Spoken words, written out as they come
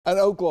An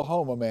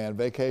Oklahoma man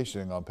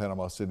vacationing on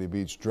Panama City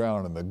Beach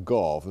drowned in the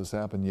Gulf. This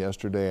happened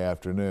yesterday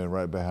afternoon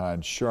right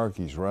behind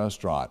Sharky's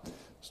restaurant.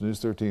 As News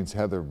 13's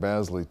Heather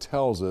Basley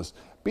tells us,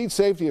 beach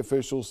safety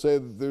officials say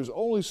that there's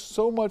only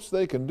so much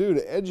they can do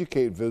to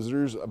educate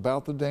visitors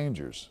about the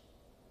dangers.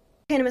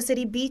 Panama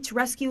City Beach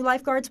rescue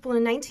lifeguards pulled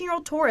a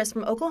 19-year-old tourist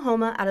from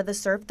Oklahoma out of the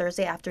surf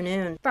Thursday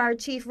afternoon. Fire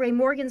Chief Ray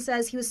Morgan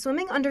says he was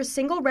swimming under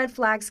single red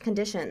flags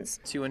conditions.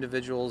 Two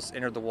individuals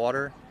entered the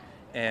water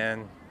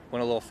and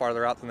went a little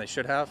farther out than they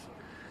should have.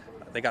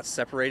 They got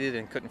separated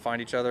and couldn't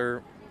find each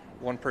other.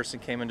 One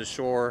person came into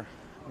shore,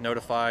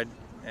 notified,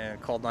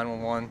 and called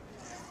 911.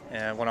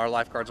 And when our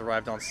lifeguards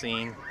arrived on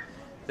scene,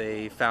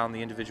 they found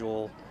the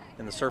individual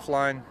in the surf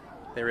line.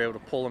 They were able to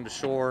pull him to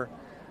shore,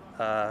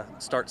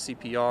 start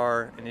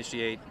CPR,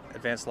 initiate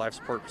advanced life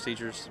support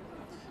procedures.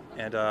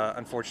 And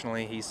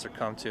unfortunately, he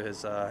succumbed to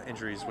his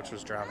injuries, which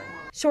was drowning.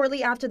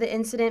 Shortly after the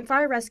incident,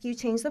 fire rescue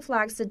changed the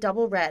flags to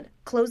double red,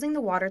 closing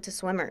the water to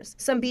swimmers.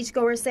 Some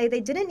beachgoers say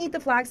they didn't need the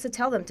flags to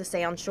tell them to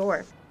stay on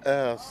shore.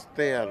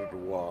 Stay out of the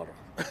water.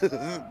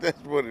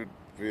 That's what it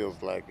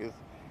feels like.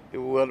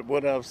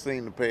 What I've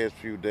seen the past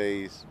few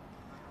days,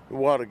 the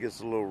water gets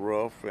a little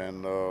rough,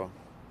 and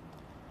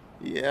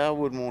yeah, I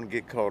wouldn't want to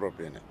get caught up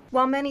in it.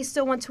 While many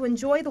still want to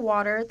enjoy the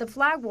water, the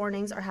flag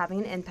warnings are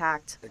having an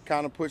impact. It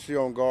kind of puts you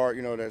on guard,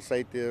 that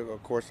safety,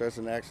 of course, that's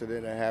an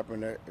accident that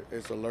happened. It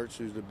alerts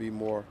you to be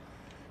more,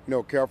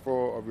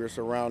 careful of your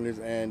surroundings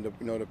and,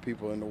 the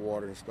people in the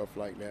water and stuff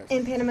like that.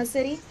 In Panama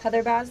City,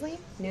 Heather Basley,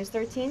 News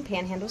 13,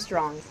 Panhandle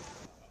Strong.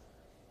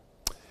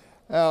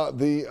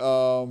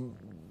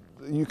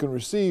 You can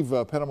receive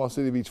Panama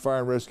City Beach Fire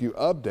and Rescue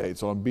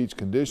updates on beach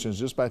conditions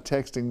just by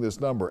texting this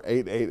number,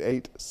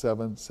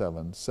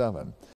 888-777.